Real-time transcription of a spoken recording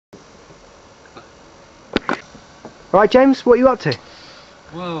Right, James, what are you up to?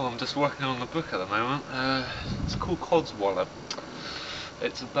 Well, I'm just working on the book at the moment. It's called Codswallop.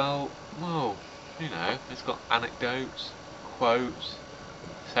 It's about, well, you know, it's got anecdotes, quotes,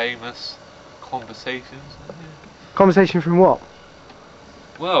 famous conversations. Yeah. Conversation from what?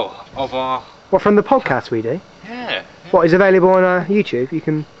 Well, of our... What, from the podcast we do? Yeah. What, is available on YouTube? You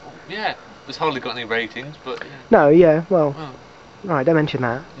can... Yeah, it's hardly got any ratings, but... Yeah. No, yeah, well... Oh. Right, don't mention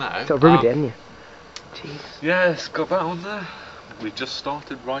that. No. Sort of ruined it, haven't you? Jeez. Yeah, it's got that on there. We've just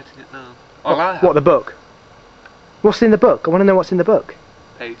started writing it now. What, the book? What's in the book? I want to know what's in the book.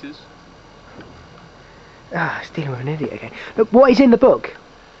 Pages. Ah, it's dealing with an idiot again. Look, what is in the book?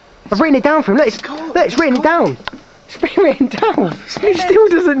 I've written it down for him. Look, it's written down. It's been written down. He still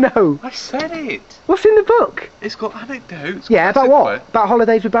doesn't know. I said it. What's in the book? It's got anecdotes. Yeah, about what? About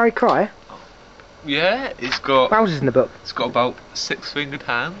holidays with Barry Cryer? Yeah, it's got... What else is in the book? It's got about 6-fingered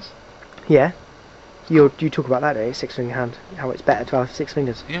hands. Yeah. You talk about that, don't you? 6-fingered hand. How it's better to have 6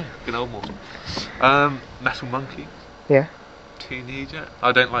 fingers. Yeah, good old one. Metal monkey. Yeah. Teenager.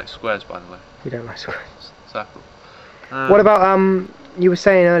 I don't like squares, by the way. You don't like squares. Circle. What about you were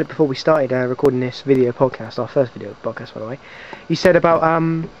saying earlier before we started recording this video podcast, our first video podcast, by the way. You said about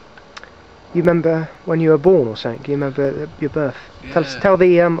you remember when you were born or something? You remember your birth? Yeah. Tell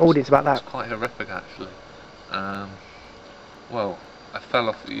the audience about that. It's quite horrific, actually. Well, I fell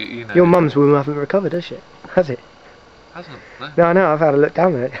off. You know. Your mum's womb hasn't recovered, has it? Has it? Hasn't. No. No, I know. I've had a look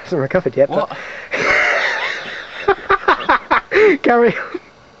down there. It hasn't recovered yet. What? But carry on.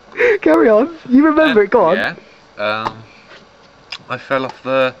 Carry on. You remember it? Go on. Yeah. I fell off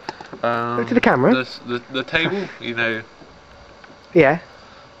the. Look to the camera. The table. You know. Yeah.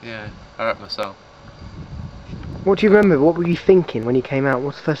 Yeah. I hurt myself. What do you remember? What were you thinking when you came out?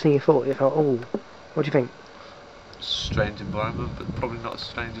 What's the first thing you thought? You thought, oh, what do you think? Strange environment, but probably not as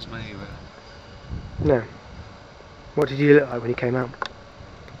strange as me, really. No. What did you look like when you came out?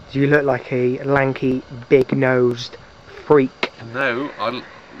 Did you look like a lanky, big-nosed freak? No, I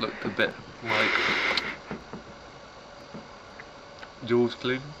looked a bit like George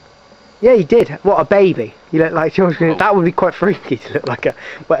Clooney. Yeah, you did. What a baby! You look like George Clooney. Oh. That would be quite freaky to look like a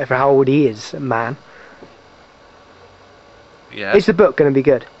whatever how old he is, man. Yeah. Is the book going to be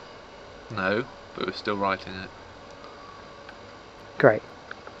good? No, but we're still writing it. Great.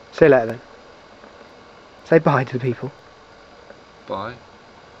 See you later then. Say bye to the people. Bye.